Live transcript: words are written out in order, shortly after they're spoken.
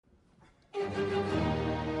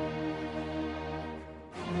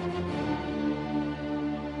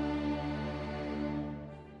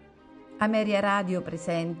Ameria Radio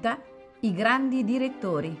presenta I Grandi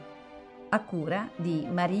Direttori, a cura di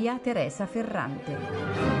Maria Teresa Ferrante.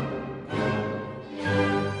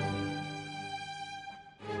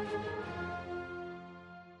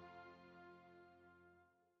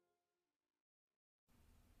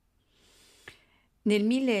 Nel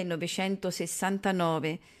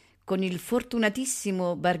 1969, con il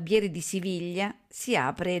fortunatissimo Barbiere di Siviglia, si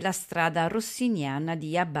apre la strada rossiniana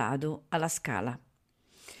di Abbado alla Scala.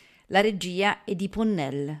 La regia è di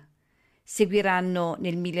Ponnell. Seguiranno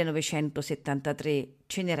nel 1973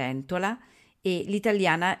 Cenerentola e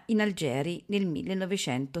l'italiana in Algeri nel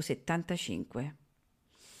 1975.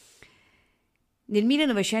 Nel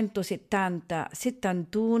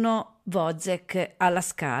 1970-71 Wozzeck alla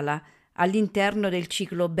Scala, all'interno del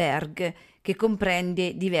ciclo Berg, che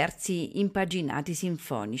comprende diversi impaginati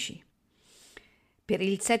sinfonici. Per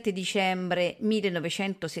il 7 dicembre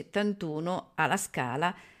 1971 alla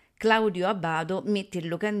Scala Claudio Abbado mette in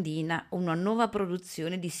locandina una nuova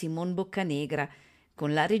produzione di Simon Boccanegra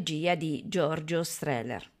con la regia di Giorgio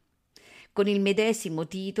Strehler. Con il medesimo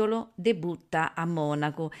titolo debutta a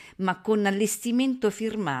Monaco, ma con allestimento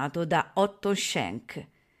firmato da Otto Schenk,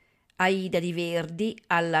 Aida di Verdi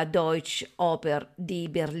alla Deutsche Oper di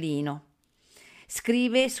Berlino.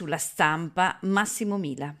 Scrive sulla stampa Massimo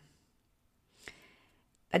Mila.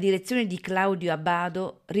 La direzione di Claudio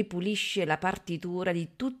Abbado ripulisce la partitura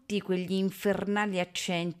di tutti quegli infernali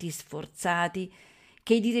accenti sforzati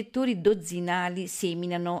che i direttori dozzinali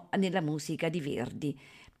seminano nella musica di Verdi,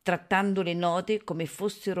 trattando le note come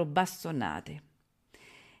fossero bastonate.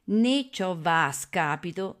 Né ciò va a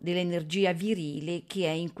scapito dell'energia virile che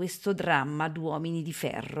è in questo dramma d'uomini di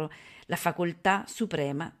ferro, la facoltà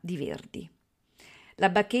suprema di Verdi. La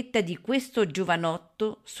bacchetta di questo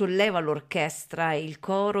giovanotto solleva l'orchestra e il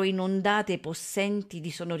coro in ondate possenti di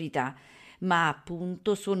sonorità, ma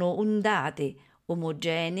appunto sono ondate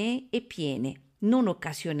omogenee e piene, non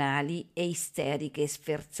occasionali e isteriche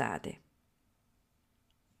sferzate.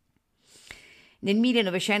 Nel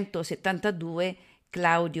 1972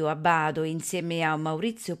 Claudio Abbado, insieme a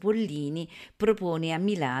Maurizio Pollini, propone a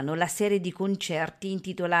Milano la serie di concerti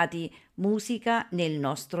intitolati Musica nel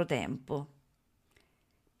nostro tempo.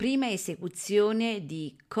 Prima esecuzione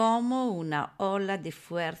di Como una ola de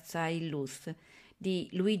fuerza y luz di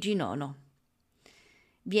Luigi Nono.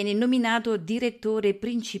 Viene nominato direttore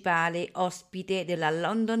principale ospite della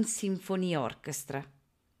London Symphony Orchestra.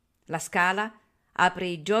 La Scala apre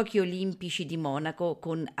i Giochi Olimpici di Monaco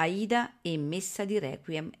con Aida e Messa di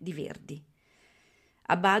Requiem di Verdi.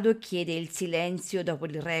 Abbado chiede il silenzio dopo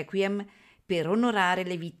il Requiem per onorare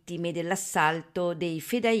le vittime dell'assalto dei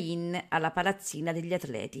Fedayeen alla Palazzina degli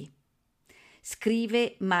Atleti.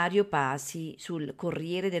 Scrive Mario Pasi sul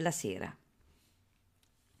Corriere della Sera.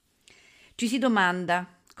 Ci si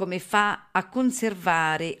domanda come fa a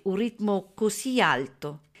conservare un ritmo così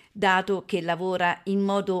alto, dato che lavora in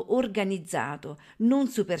modo organizzato, non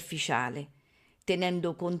superficiale,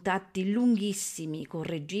 tenendo contatti lunghissimi con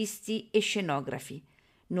registi e scenografi,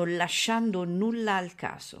 non lasciando nulla al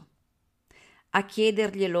caso. A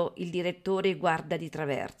chiederglielo il direttore guarda di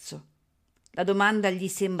traverso. La domanda gli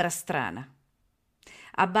sembra strana.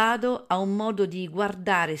 Abbado ha un modo di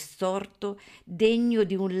guardare storto degno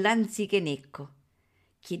di un lanzichenecco.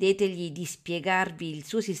 Chiedetegli di spiegarvi il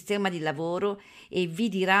suo sistema di lavoro e vi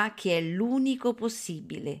dirà che è l'unico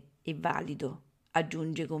possibile e valido,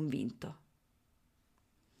 aggiunge convinto.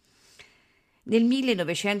 Nel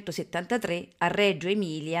 1973 a Reggio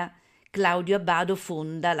Emilia Claudio Abbado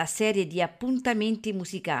fonda la serie di appuntamenti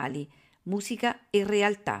musicali Musica e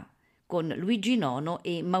Realtà con Luigi Nono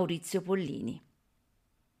e Maurizio Pollini.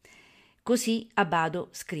 Così Abbado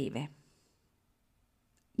scrive: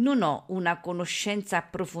 Non ho una conoscenza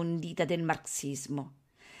approfondita del marxismo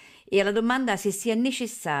e alla domanda se sia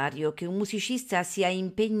necessario che un musicista sia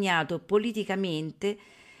impegnato politicamente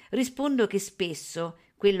rispondo che spesso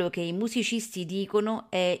quello che i musicisti dicono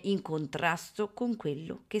è in contrasto con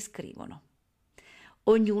quello che scrivono.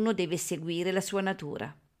 Ognuno deve seguire la sua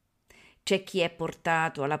natura. C'è chi è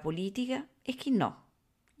portato alla politica e chi no.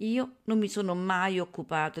 Io non mi sono mai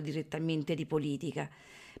occupato direttamente di politica,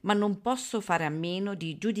 ma non posso fare a meno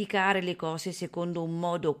di giudicare le cose secondo un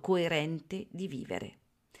modo coerente di vivere.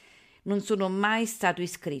 Non sono mai stato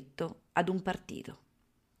iscritto ad un partito.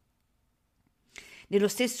 Nello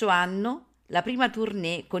stesso anno la prima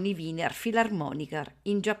tournée con i Wiener Philharmoniker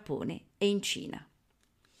in Giappone e in Cina.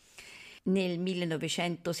 Nel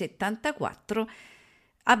 1974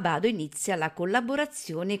 Abbado inizia la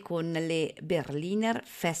collaborazione con le Berliner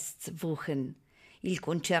Festwochen. Il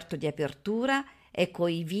concerto di apertura è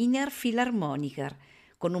coi Wiener Philharmoniker,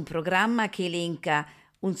 con un programma che elenca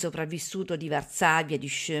Un sopravvissuto di Varsavia di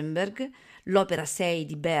Schoenberg, l'opera 6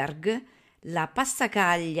 di Berg, la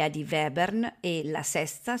Passacaglia di Webern e la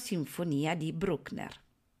Sesta Sinfonia di Bruckner.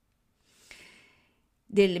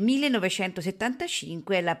 Del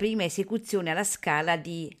 1975 è la prima esecuzione alla Scala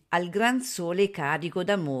di Al gran sole carico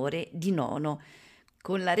d'amore di Nono,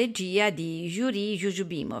 con la regia di Yuri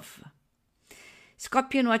Jujubimov.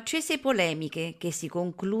 Scoppiano accese polemiche che si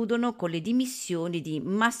concludono con le dimissioni di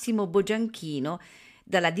Massimo Bogianchino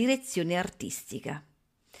dalla direzione artistica.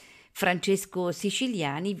 Francesco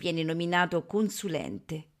Siciliani viene nominato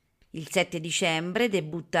consulente. Il 7 dicembre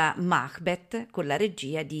debutta Macbeth con la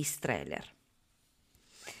regia di Strehler.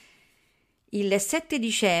 Il 7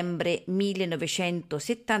 dicembre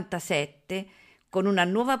 1977, con una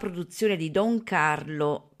nuova produzione di Don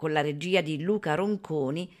Carlo con la regia di Luca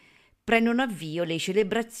Ronconi, prendono avvio le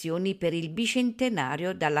celebrazioni per il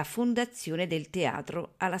bicentenario dalla fondazione del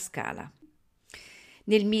teatro alla Scala.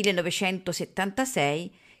 Nel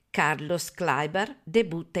 1976 Carlos Kleiber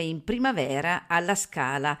debutta in primavera alla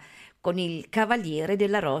Scala con Il Cavaliere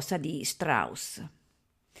della Rosa di Strauss.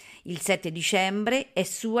 Il 7 dicembre è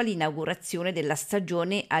sua l'inaugurazione della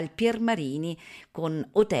stagione al Piermarini con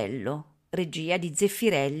Otello, regia di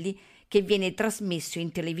Zeffirelli, che viene trasmesso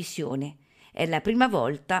in televisione. È la prima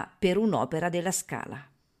volta per un'opera della Scala.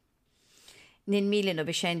 Nel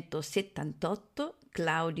 1978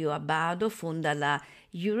 Claudio Abbado fonda la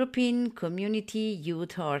European Community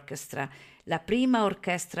Youth Orchestra, la prima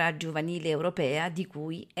orchestra giovanile europea di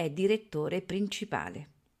cui è direttore principale.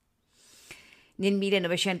 Nel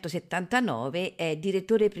 1979 è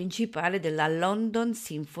direttore principale della London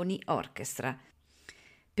Symphony Orchestra.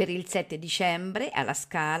 Per il 7 dicembre alla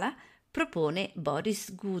Scala propone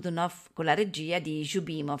Boris Godunov con la regia di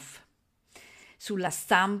Jubimov. Sulla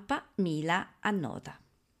stampa Mila annota.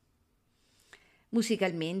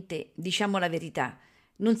 Musicalmente, diciamo la verità,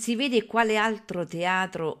 non si vede quale altro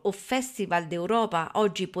teatro o festival d'Europa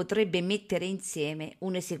oggi potrebbe mettere insieme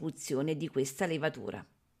un'esecuzione di questa levatura.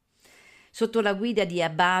 Sotto la guida di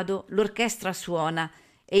Abbado l'orchestra suona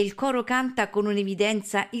e il coro canta con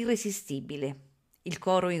un'evidenza irresistibile. Il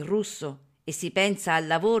coro in russo, e si pensa al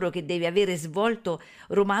lavoro che deve avere svolto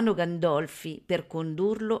Romano Gandolfi per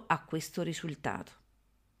condurlo a questo risultato.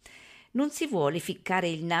 Non si vuole ficcare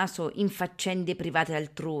il naso in faccende private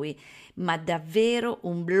altrui, ma davvero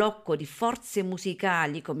un blocco di forze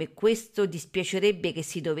musicali come questo dispiacerebbe che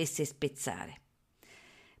si dovesse spezzare.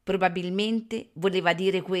 Probabilmente voleva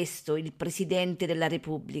dire questo il Presidente della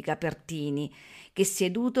Repubblica, Pertini, che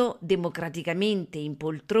seduto democraticamente in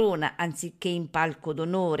poltrona anziché in palco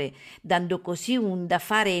d'onore, dando così un da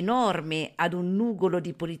fare enorme ad un nugolo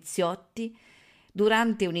di poliziotti,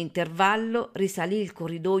 durante un intervallo risalì il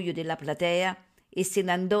corridoio della platea e se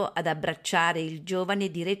ne andò ad abbracciare il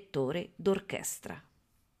giovane direttore d'orchestra.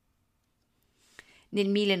 Nel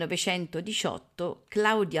 1918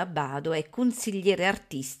 Claudio Abbado è consigliere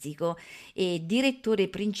artistico e direttore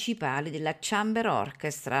principale della Chamber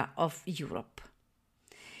Orchestra of Europe.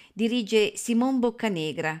 Dirige Simon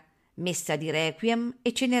Boccanegra, Messa di Requiem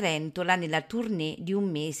e Cenerentola nella tournée di un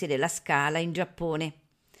mese della Scala in Giappone,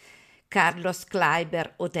 Carlos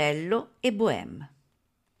Kleiber Otello e Bohème.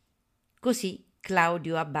 Così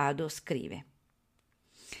Claudio Abbado scrive.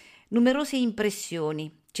 Numerose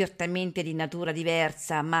impressioni, certamente di natura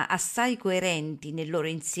diversa, ma assai coerenti nel loro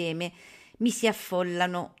insieme, mi si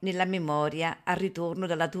affollano nella memoria al ritorno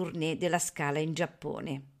dalla tournée della Scala in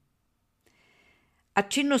Giappone.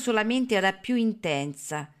 Accenno solamente alla più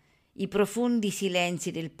intensa, i profondi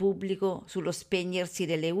silenzi del pubblico sullo spegnersi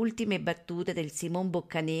delle ultime battute del Simon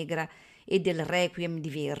Boccanegra e del Requiem di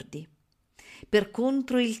Verdi. Per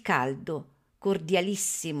contro il caldo,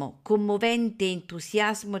 cordialissimo, commovente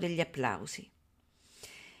entusiasmo degli applausi.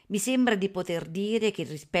 Mi sembra di poter dire che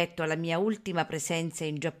rispetto alla mia ultima presenza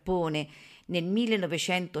in Giappone nel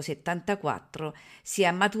 1974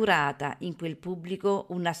 sia maturata in quel pubblico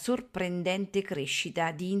una sorprendente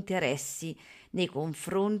crescita di interessi nei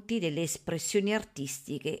confronti delle espressioni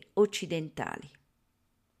artistiche occidentali.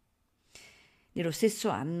 Nello stesso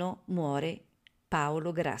anno muore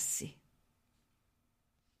Paolo Grassi.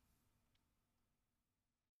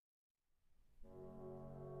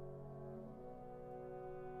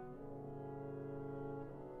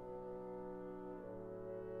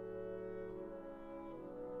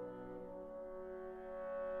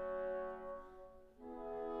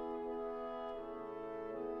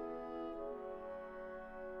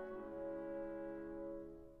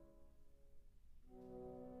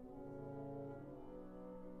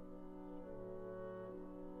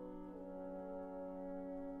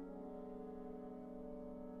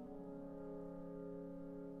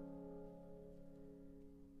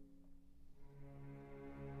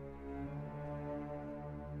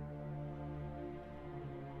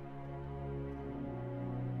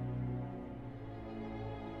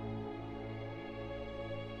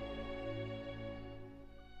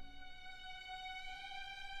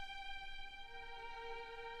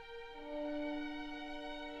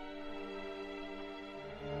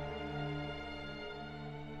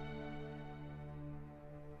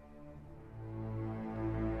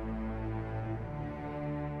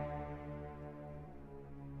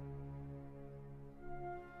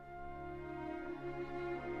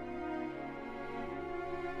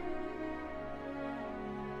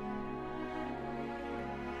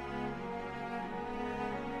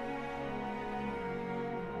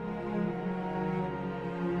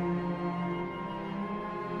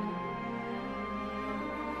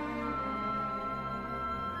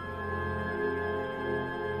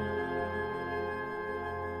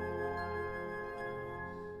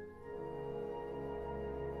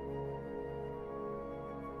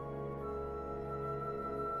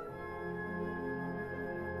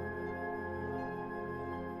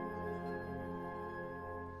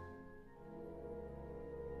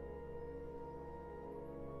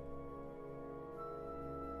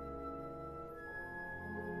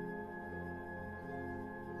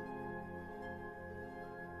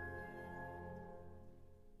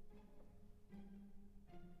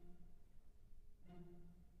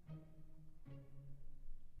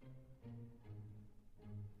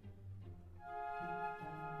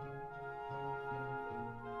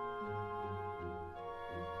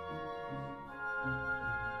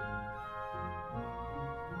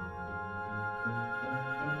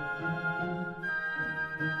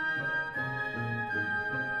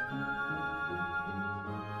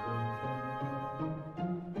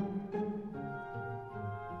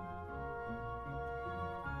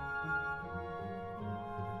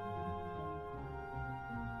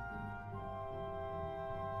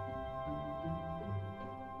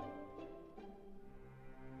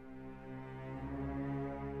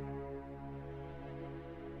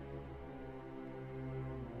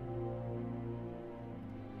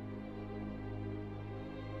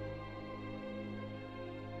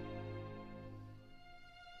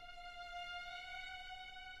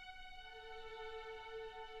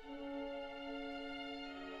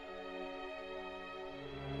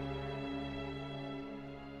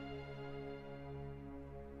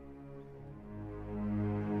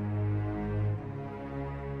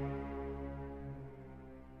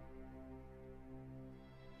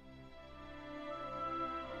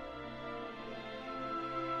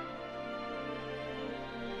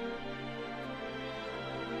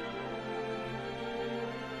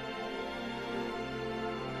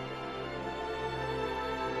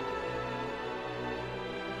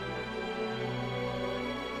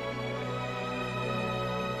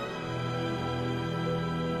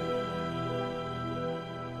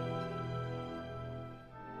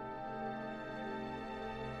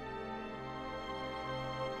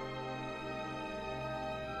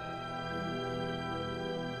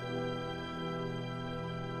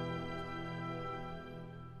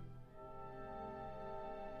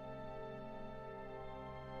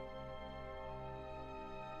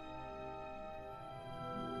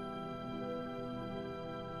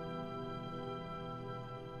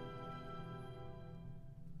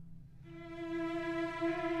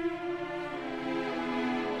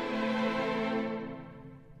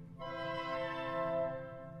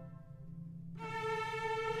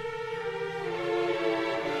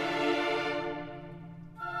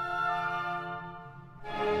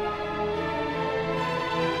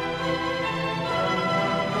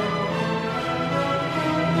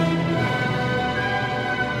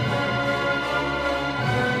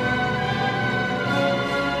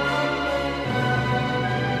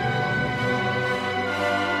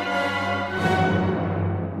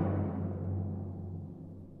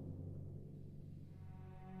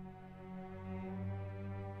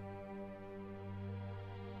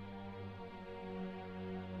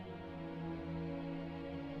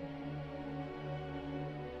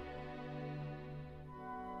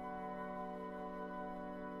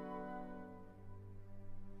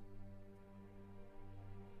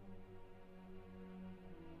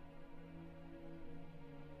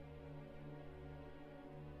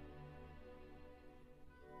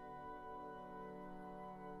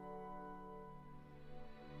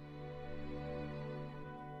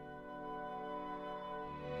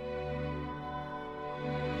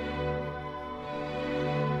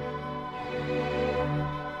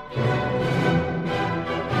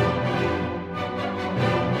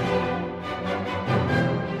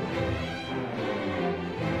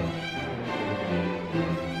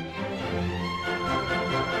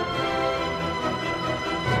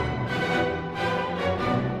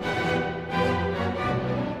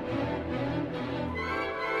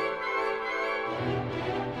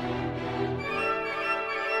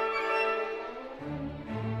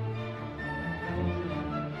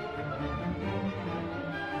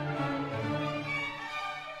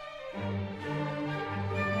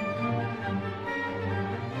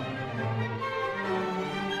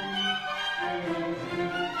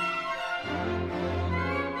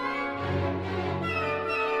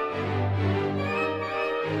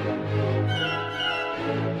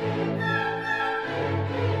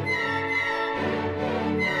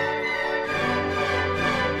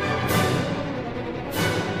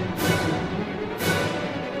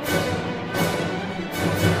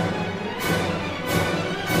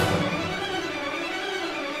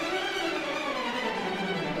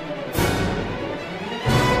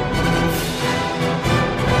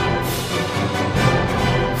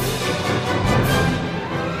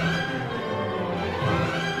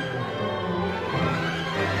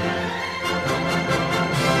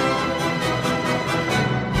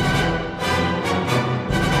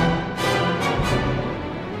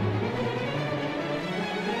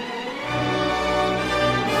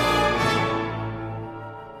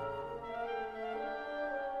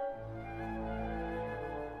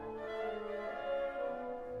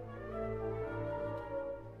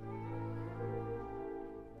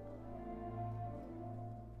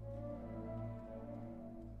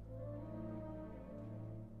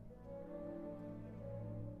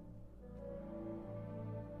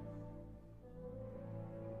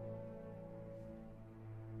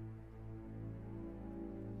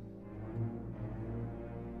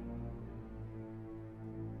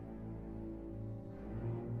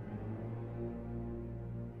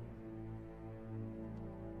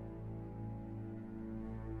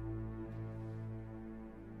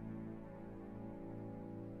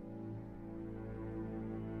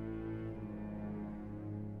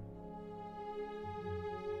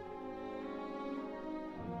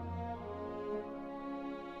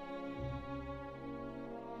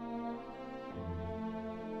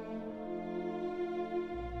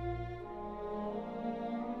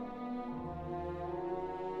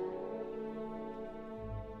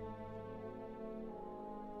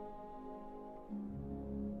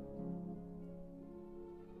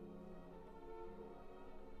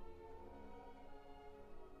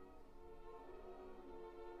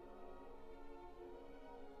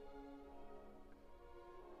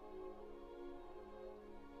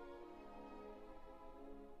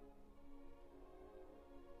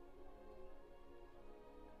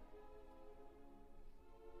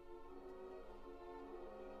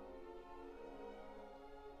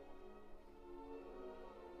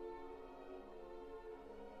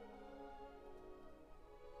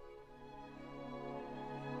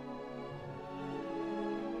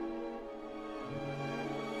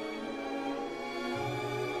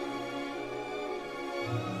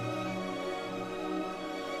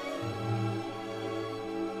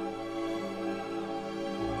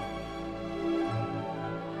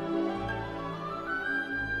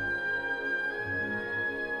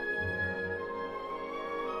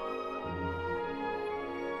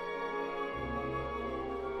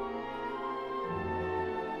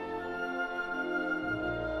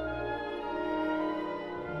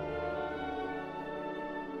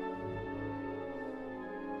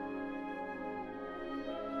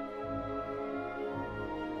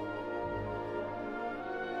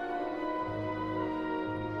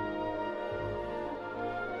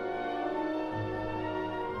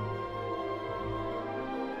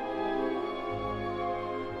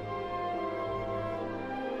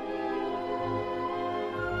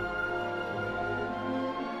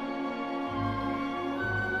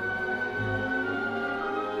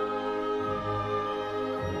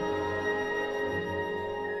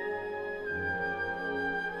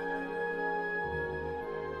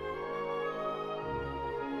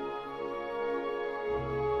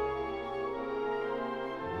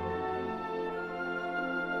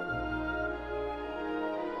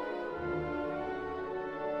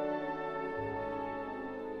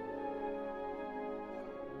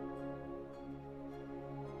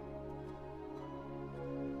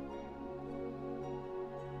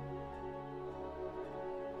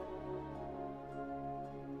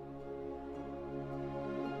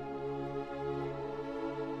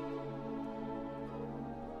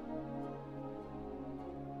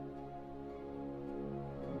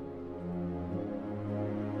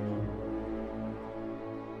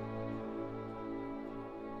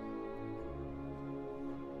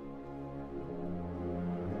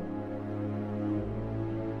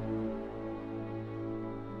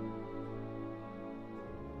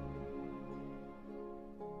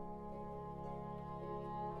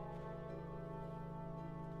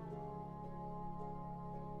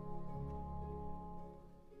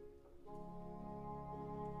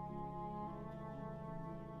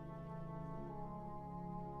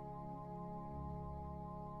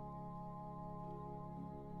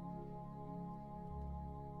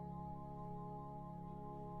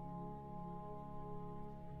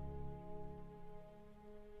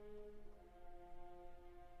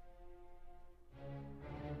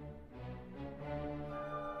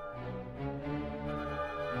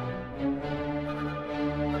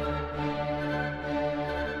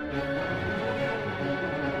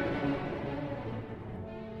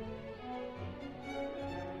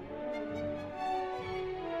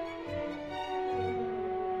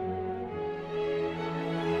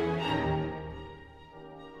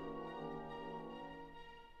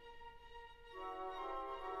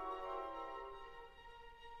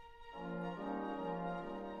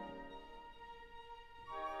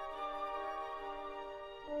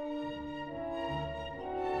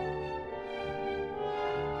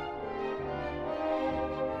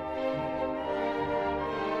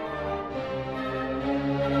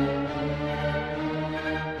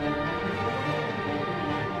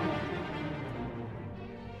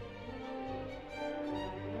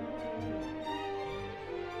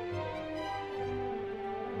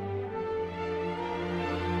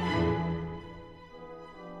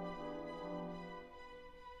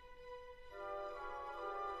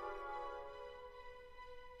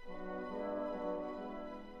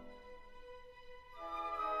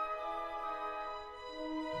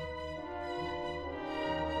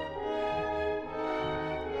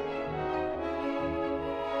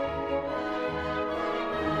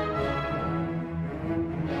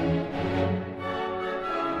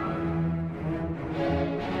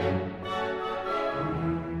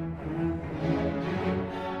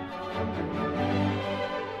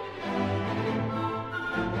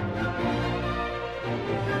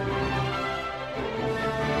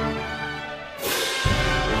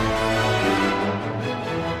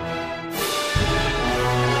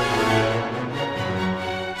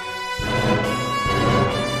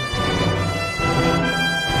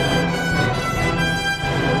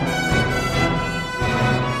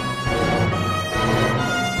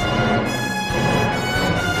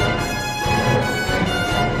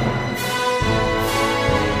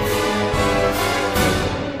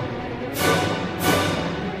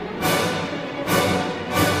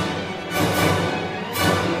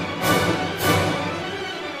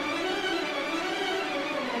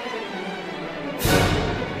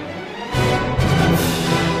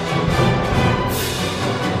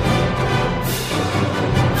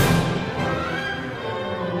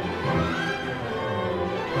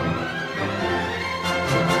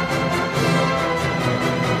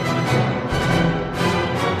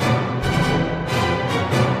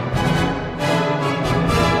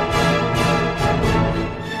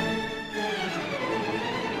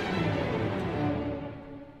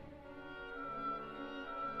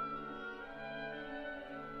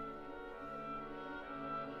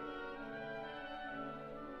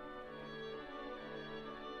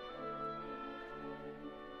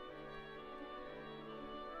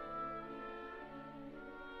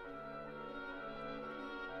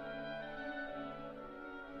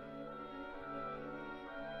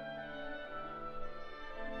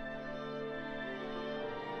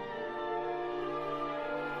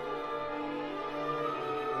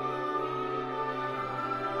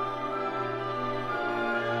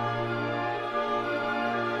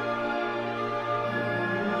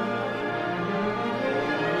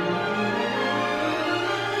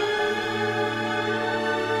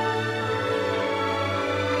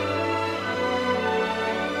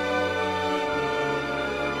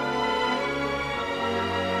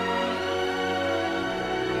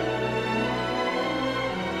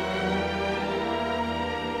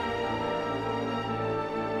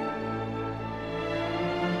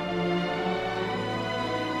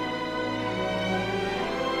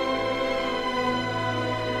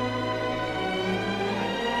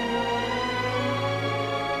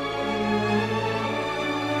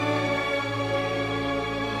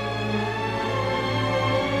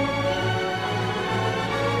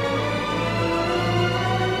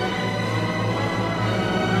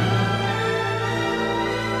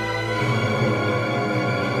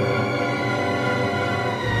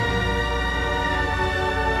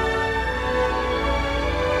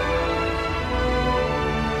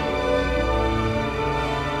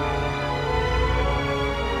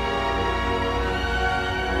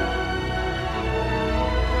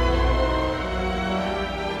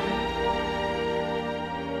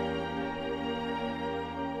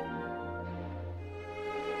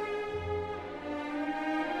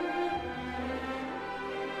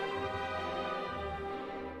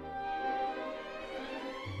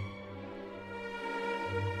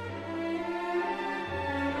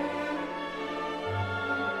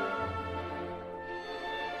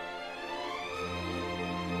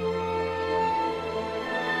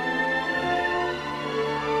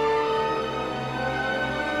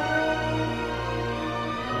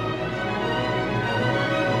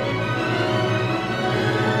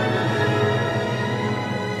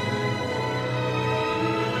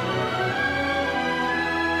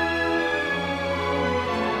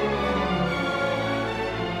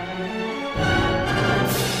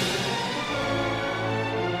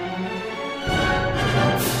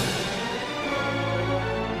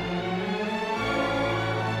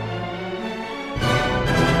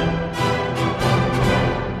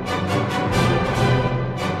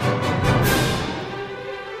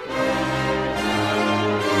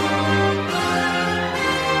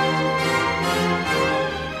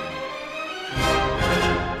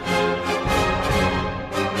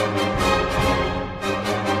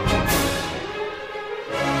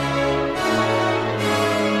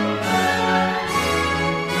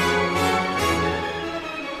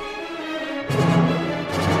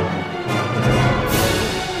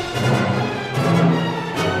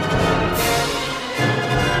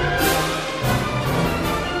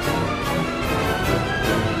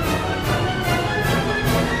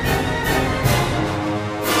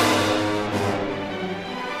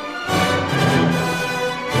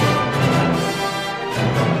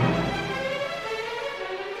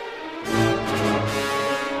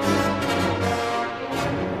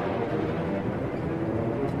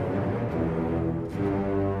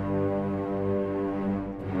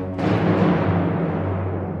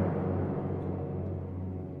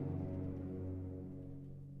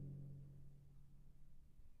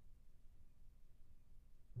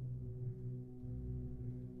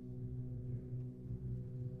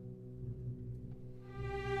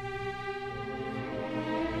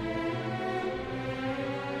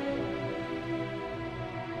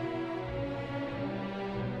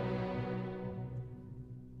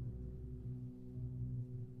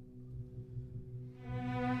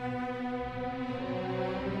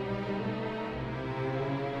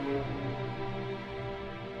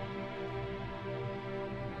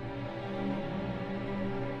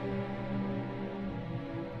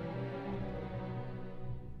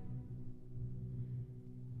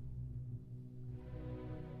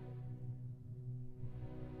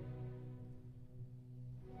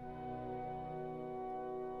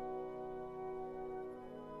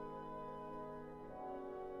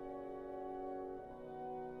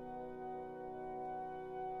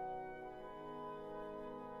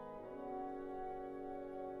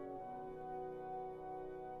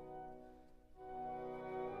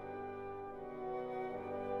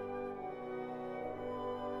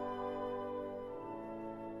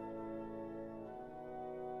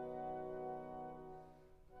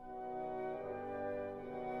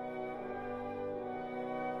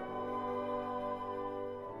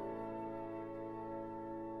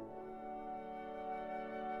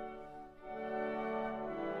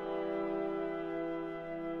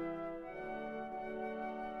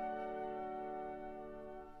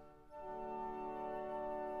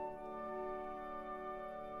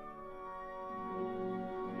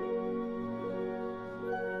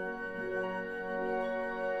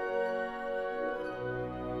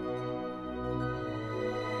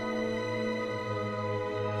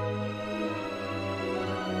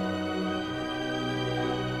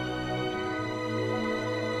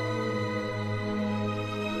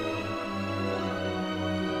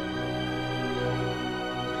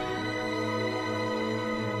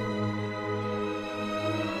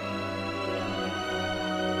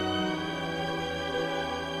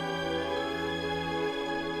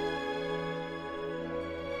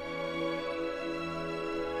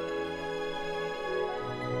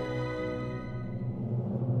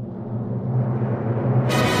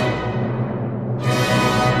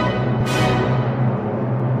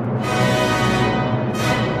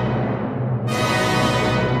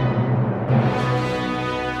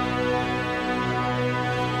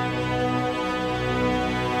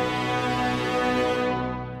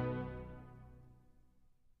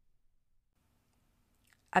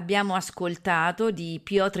 Abbiamo ascoltato di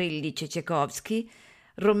Piotr Ilyich Čajkovskij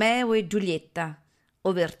Romeo e Giulietta,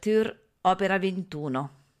 Ouverture opera 21.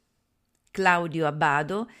 Claudio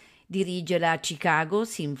Abbado dirige la Chicago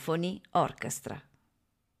Symphony Orchestra.